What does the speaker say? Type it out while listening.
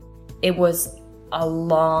It was a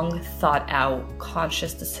long, thought out,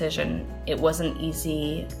 conscious decision. It wasn't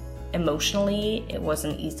easy emotionally, it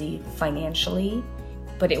wasn't easy financially,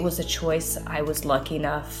 but it was a choice. I was lucky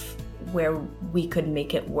enough where we could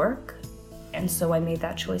make it work. And so I made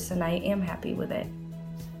that choice and I am happy with it.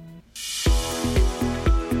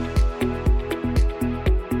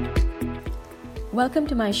 Welcome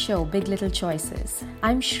to my show, Big Little Choices.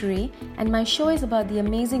 I'm Shri, and my show is about the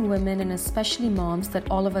amazing women and especially moms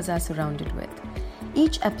that all of us are surrounded with.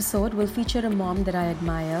 Each episode will feature a mom that I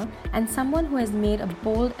admire and someone who has made a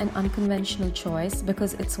bold and unconventional choice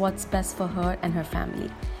because it's what's best for her and her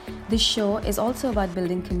family. This show is also about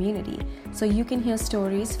building community, so you can hear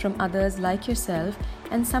stories from others like yourself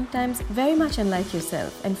and sometimes very much unlike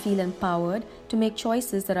yourself and feel empowered to make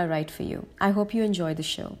choices that are right for you. I hope you enjoy the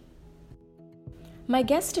show. My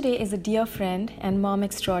guest today is a dear friend and mom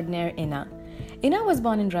extraordinaire, Ina. Ina was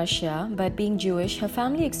born in Russia, but being Jewish, her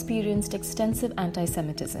family experienced extensive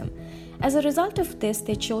anti-Semitism. As a result of this,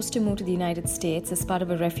 they chose to move to the United States as part of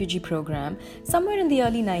a refugee program somewhere in the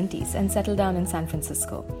early 90s and settle down in San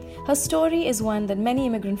Francisco. Her story is one that many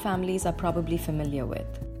immigrant families are probably familiar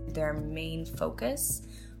with. Their main focus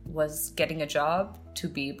was getting a job to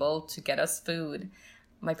be able to get us food.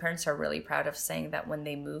 My parents are really proud of saying that when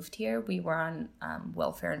they moved here, we were on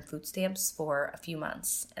welfare and food stamps for a few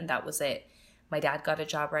months, and that was it. My dad got a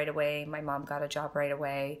job right away. My mom got a job right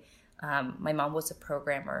away. My mom was a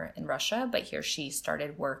programmer in Russia, but here she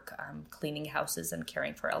started work cleaning houses and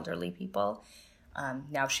caring for elderly people.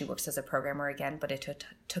 Now she works as a programmer again, but it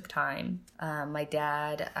took time. My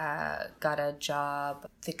dad got a job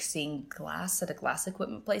fixing glass at a glass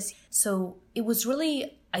equipment place. So it was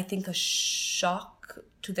really, I think, a shock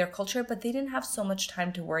to their culture, but they didn't have so much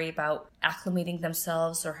time to worry about acclimating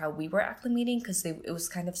themselves or how we were acclimating because it was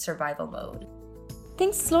kind of survival mode.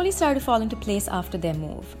 Things slowly started to fall into place after their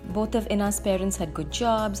move. Both of Ina's parents had good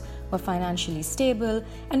jobs, were financially stable,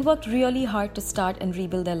 and worked really hard to start and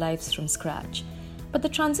rebuild their lives from scratch. But the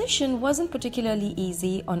transition wasn't particularly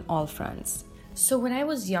easy on all fronts. So when I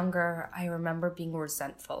was younger, I remember being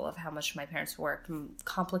resentful of how much my parents worked.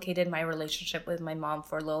 Complicated my relationship with my mom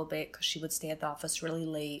for a little bit because she would stay at the office really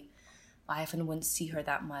late. I often wouldn't see her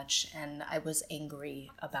that much, and I was angry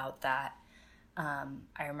about that.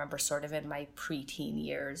 I remember sort of in my preteen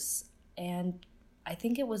years, and I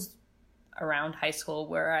think it was around high school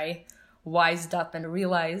where I wised up and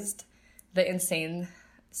realized the insane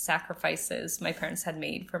sacrifices my parents had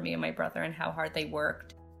made for me and my brother and how hard they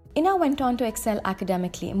worked. Ina went on to excel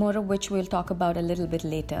academically, more of which we'll talk about a little bit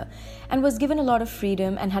later, and was given a lot of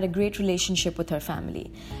freedom and had a great relationship with her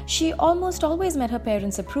family. She almost always met her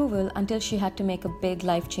parents' approval until she had to make a big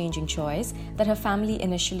life-changing choice that her family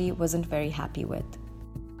initially wasn't very happy with.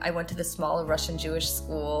 I went to the small Russian Jewish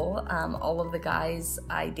school. All of the guys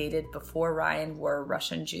I dated before Ryan were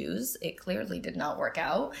Russian Jews. It clearly did not work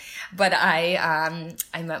out. But I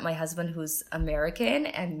met my husband who's American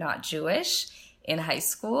and not Jewish in high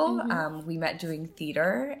school. Mm-hmm. We met doing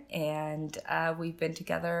theater, and we've been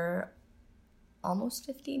together almost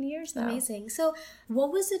 15 years now. Amazing. So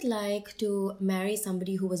what was it like to marry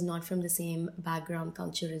somebody who was not from the same background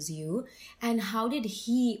culture as you? And how did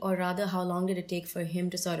he, or rather how long did it take for him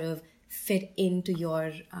to sort of fit into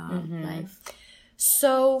your life?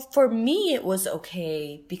 So for me, it was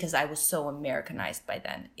okay because I was so Americanized by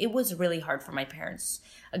then. It was really hard for my parents.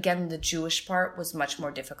 Again, the Jewish part was much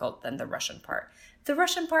more difficult than the Russian part. The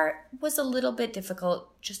Russian part was a little bit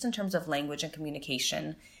difficult just in terms of language and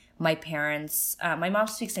communication. My parents, my mom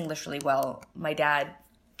speaks English really well. My dad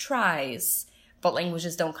tries, but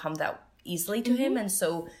languages don't come that easily to him. And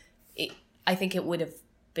so I think it would have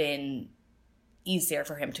been easier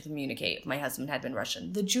for him to communicate if my husband had been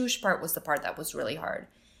Russian. The Jewish part was the part that was really hard.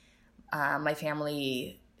 My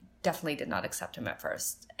family definitely did not accept him at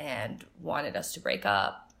first and wanted us to break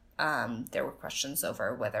up. There were questions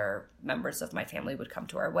over whether members of my family would come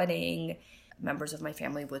to our wedding. Members of my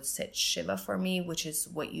family would sit Shiva for me, which is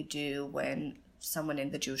what you do when someone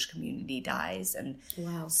in the Jewish community dies. And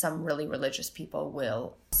some really religious people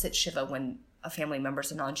will sit Shiva when a family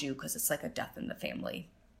member's a non-Jew because it's like a death in the family.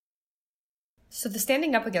 So the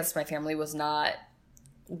standing up against my family was not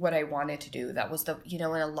what I wanted to do. That was and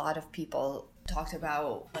a lot of people talked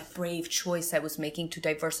about like brave choice I was making to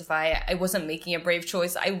diversify. I wasn't making a brave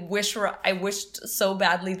choice. I wished so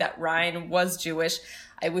badly that Ryan was Jewish.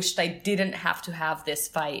 I wished I didn't have to have this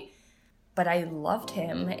fight. But I loved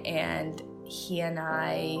him, and he and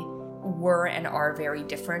I were and are very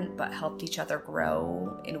different, but helped each other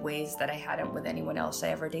grow in ways that I hadn't with anyone else I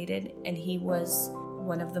ever dated. And he was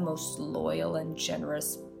one of the most loyal and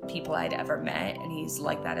generous people I'd ever met, and he's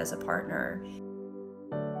like that as a partner.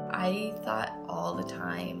 I thought all the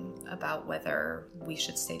time about whether we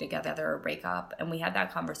should stay together or break up. And we had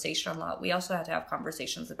that conversation a lot. We also had to have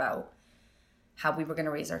conversations about how we were going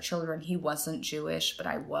to raise our children. He wasn't Jewish, but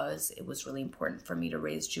I was. It was really important for me to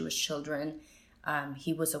raise Jewish children.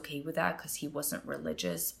 He was okay with that because he wasn't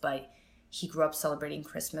religious, but he grew up celebrating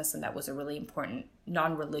Christmas, and that was a really important,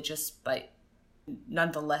 non-religious, but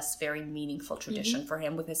nonetheless very meaningful tradition for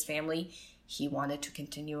him with his family. He wanted to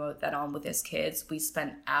continue that on with his kids. We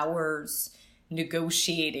spent hours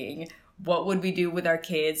negotiating what would we do with our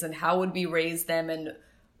kids and how would we raise them. And,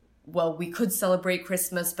 well, we could celebrate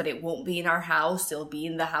Christmas, but it won't be in our house. It'll be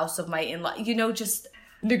in the house of my in-law. Just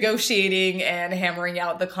negotiating and hammering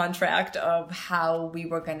out the contract of how we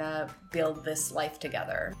were going to build this life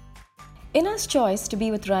together. Ina's choice to be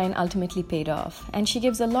with Ryan ultimately paid off, and she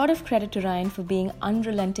gives a lot of credit to Ryan for being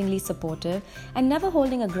unrelentingly supportive and never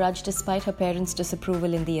holding a grudge despite her parents'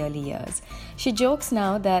 disapproval in the early years. She jokes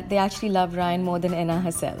now that they actually love Ryan more than Ina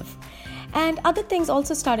herself. And other things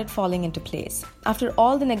also started falling into place. After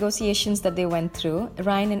all the negotiations that they went through,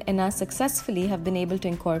 Ryan and Ina successfully have been able to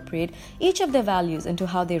incorporate each of their values into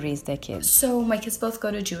how they raise their kids. So my kids both go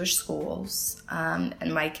to Jewish schools,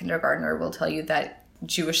 and my kindergartner will tell you that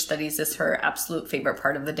Jewish studies is her absolute favorite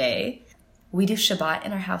part of the day. We do Shabbat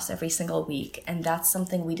in our house every single week, and that's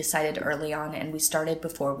something we decided early on, and we started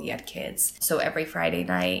before we had kids. So every Friday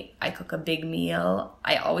night, I cook a big meal.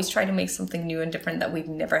 I always try to make something new and different that we've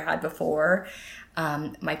never had before.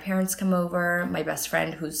 My parents come over. My best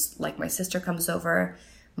friend, who's like my sister, comes over.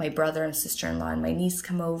 My brother and sister-in-law and my niece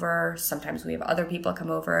come over. Sometimes we have other people come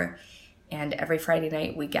over. And every Friday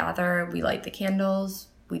night, we gather, we light the candles,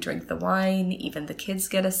 we drink the wine, even the kids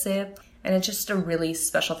get a sip. And it's just a really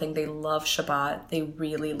special thing. They love Shabbat. They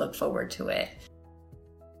really look forward to it.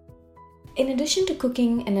 In addition to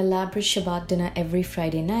cooking an elaborate Shabbat dinner every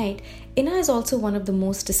Friday night, Ina is also one of the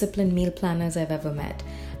most disciplined meal planners I've ever met.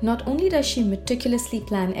 Not only does she meticulously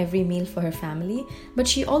plan every meal for her family, but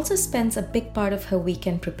she also spends a big part of her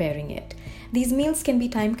weekend preparing it. These meals can be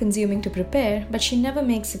time-consuming to prepare, but she never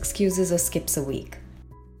makes excuses or skips a week.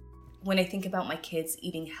 When I think about my kids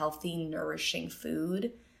eating healthy, nourishing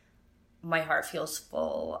food, my heart feels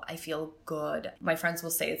full. I feel good. My friends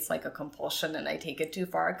will say it's like a compulsion and I take it too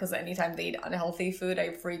far because anytime they eat unhealthy food,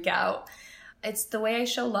 I freak out. It's the way I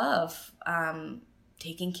show love,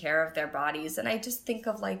 taking care of their bodies. And I just think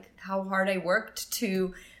of like how hard I worked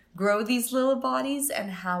to grow these little bodies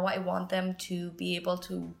and how I want them to be able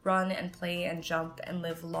to run and play and jump and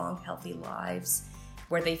live long, healthy lives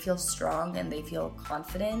where they feel strong and they feel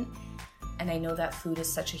confident. And I know that food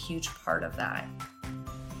is such a huge part of that.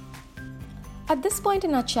 At this point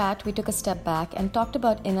in our chat, we took a step back and talked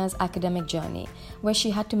about Ina's academic journey, where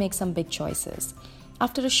she had to make some big choices.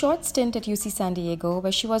 After a short stint at UC San Diego,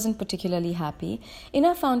 where she wasn't particularly happy,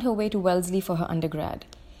 Ina found her way to Wellesley for her undergrad.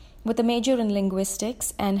 With a major in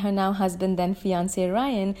linguistics and her now husband, then fiancé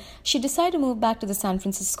Ryan, she decided to move back to the San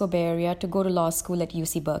Francisco Bay Area to go to law school at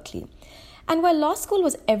UC Berkeley. And while law school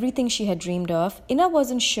was everything she had dreamed of, Ina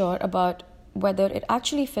wasn't sure about whether it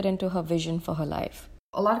actually fit into her vision for her life.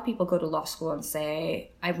 A lot of people go to law school and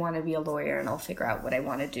say, I want to be a lawyer and I'll figure out what I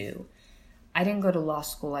want to do. I didn't go to law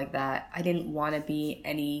school like that. I didn't want to be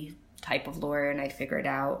any type of lawyer and I'd figure it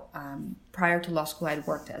out. Prior to law school, I'd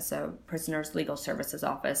worked as a prisoner's legal services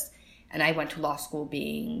office, and I went to law school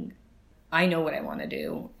being, I know what I want to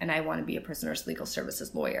do and I want to be a prisoner's legal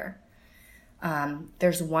services lawyer.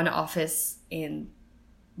 There's one office in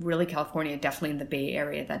really California, definitely in the Bay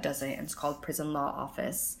Area, that does it, and it's called Prison Law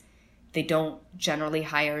Office. They don't generally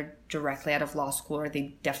hire directly out of law school, or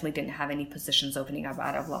they definitely didn't have any positions opening up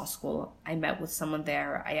out of law school. I met with someone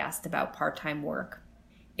there. I asked about part-time work.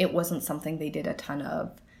 It wasn't something they did a ton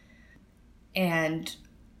of. And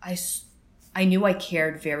I knew I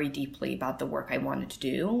cared very deeply about the work I wanted to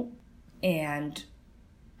do. And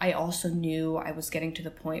I also knew I was getting to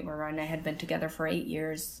the point where Ryan and I had been together for 8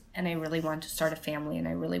 years, and I really wanted to start a family, and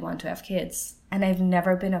I really wanted to have kids. And I've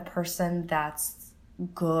never been a person that's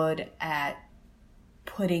good at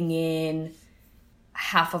putting in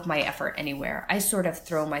half of my effort anywhere. I sort of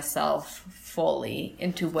throw myself fully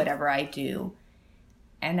into whatever I do.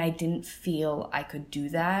 And I didn't feel I could do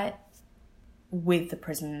that with the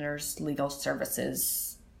prisoner's legal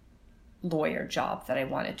services lawyer job that I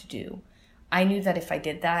wanted to do. I knew that if I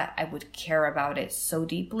did that, I would care about it so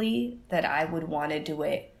deeply that I would want to do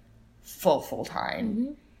it full time.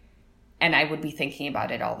 Mm-hmm. And I would be thinking about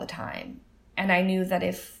it all the time. And I knew that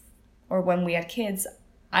when we had kids,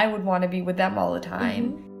 I would want to be with them all the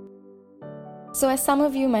time. Mm-hmm. So as some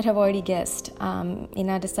of you might have already guessed,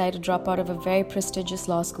 Ina decided to drop out of a very prestigious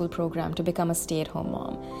law school program to become a stay-at-home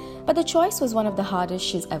mom. But the choice was one of the hardest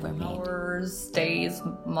she's ever made. Hours, days,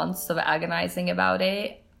 months of agonizing about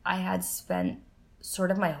it. I had spent sort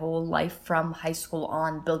of my whole life from high school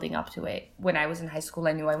on building up to it. When I was in high school,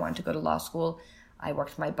 I knew I wanted to go to law school. I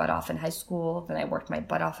worked my butt off in high school, then I worked my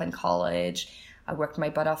butt off in college. I worked my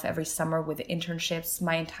butt off every summer with internships.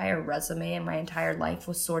 My entire resume and my entire life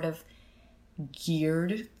was sort of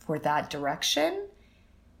geared for that direction,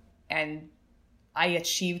 and I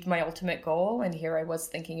achieved my ultimate goal, and here I was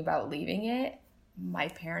thinking about leaving it. My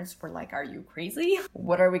parents were like, are you crazy?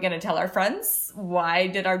 What are we going to tell our friends? Why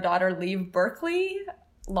did our daughter leave Berkeley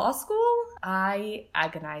Law School? I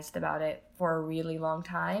agonized about it for a really long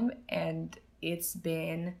time, and it's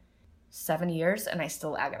been 7 years and I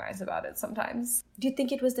still agonize about it sometimes. Do you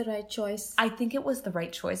think it was the right choice? I think it was the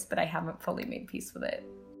right choice, but I haven't fully made peace with it.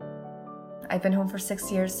 I've been home for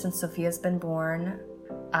 6 years since Sophia's been born.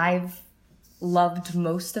 I've loved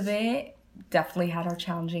most of it. Definitely had our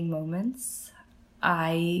challenging moments.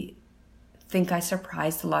 I think I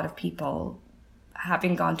surprised a lot of people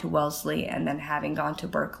having gone to Wellesley and then having gone to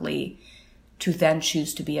Berkeley to then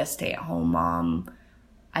choose to be a stay-at-home mom.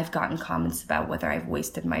 I've gotten comments about whether I've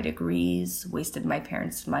wasted my degrees, wasted my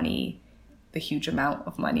parents' money, the huge amount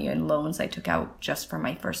of money and loans I took out just for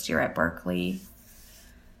my first year at Berkeley.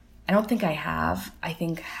 I don't think I have. I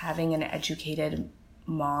think having an educated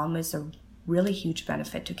mom is a really huge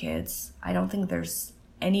benefit to kids. I don't think there's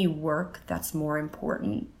any work that's more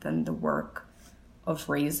important than the work of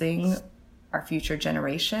raising our future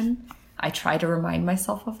generation. I try to remind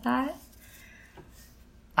myself of that.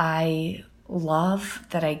 I love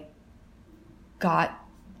that I got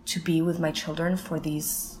to be with my children for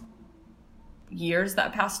these years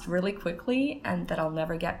that passed really quickly and that I'll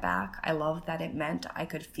never get back. I love that it meant I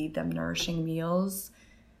could feed them nourishing meals,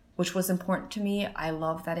 which was important to me. I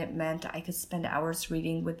love that it meant I could spend hours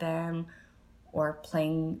reading with them or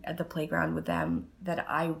playing at the playground with them, that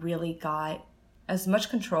I really got as much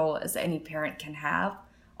control as any parent can have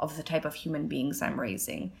of the type of human beings I'm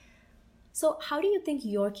raising. So how do you think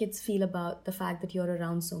your kids feel about the fact that you're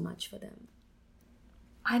around so much for them?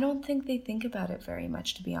 I don't think they think about it very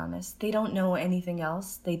much, to be honest. They don't know anything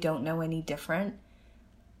else. They don't know any different.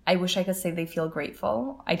 I wish I could say they feel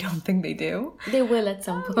grateful. I don't think they do. They will at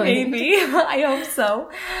some point. Maybe. I hope so.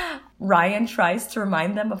 Ryan tries to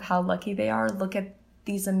remind them of how lucky they are. Look at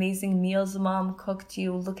these amazing meals mom cooked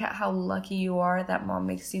you. Look at how lucky you are that mom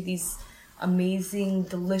makes you these amazing,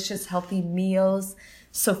 delicious, healthy meals.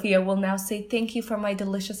 Sophia will now say, thank you for my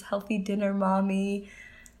delicious, healthy dinner, mommy.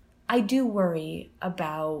 I do worry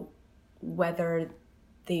about whether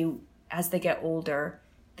they, as they get older,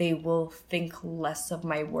 they will think less of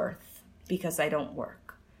my worth because I don't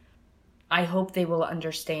work. I hope they will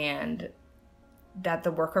understand that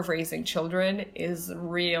the work of raising children is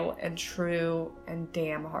real and true and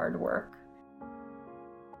damn hard work.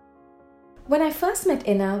 When I first met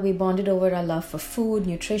Ina, we bonded over our love for food,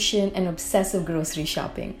 nutrition, and obsessive grocery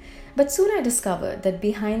shopping. But soon I discovered that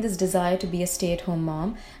behind this desire to be a stay-at-home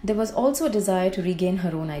mom, there was also a desire to regain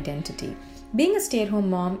her own identity. Being a stay-at-home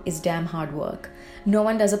mom is damn hard work. No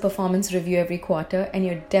one does a performance review every quarter, and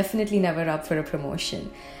you're definitely never up for a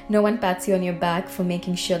promotion. No one pats you on your back for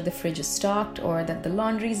making sure the fridge is stocked, or that the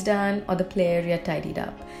laundry's done, or the play area tidied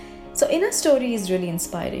up. So Ina's story is really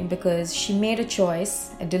inspiring because she made a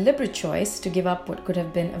choice, a deliberate choice, to give up what could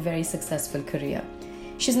have been a very successful career.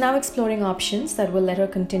 She's now exploring options that will let her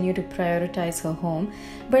continue to prioritize her home,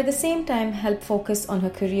 but at the same time help focus on her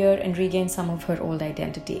career and regain some of her old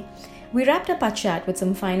identity. We wrapped up our chat with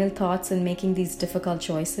some final thoughts in making these difficult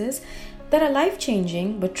choices that are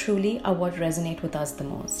life-changing but truly are what resonate with us the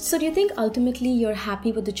most. So do you think ultimately you're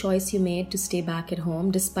happy with the choice you made to stay back at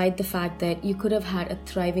home despite the fact that you could have had a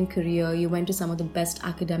thriving career, you went to some of the best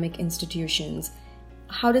academic institutions?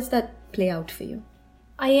 How does that play out for you?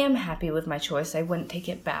 I am happy with my choice. I wouldn't take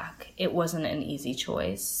it back. It wasn't an easy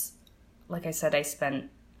choice. Like I said, I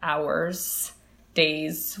spent hours,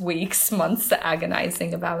 days, weeks, months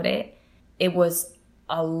agonizing about it. It was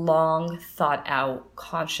a long, thought-out,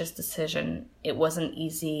 conscious decision. It wasn't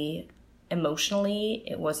easy emotionally.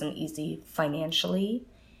 It wasn't easy financially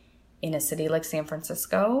in a city like San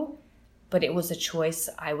Francisco. But it was a choice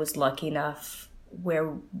I was lucky enough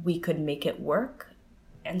where we could make it work.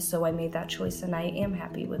 And so I made that choice, and I am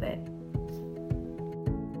happy with it.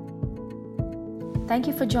 Thank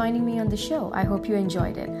you for joining me on the show. I hope you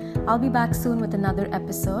enjoyed it. I'll be back soon with another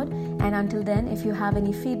episode. And until then, if you have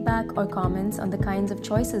any feedback or comments on the kinds of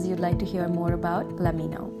choices you'd like to hear more about, let me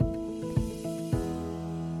know.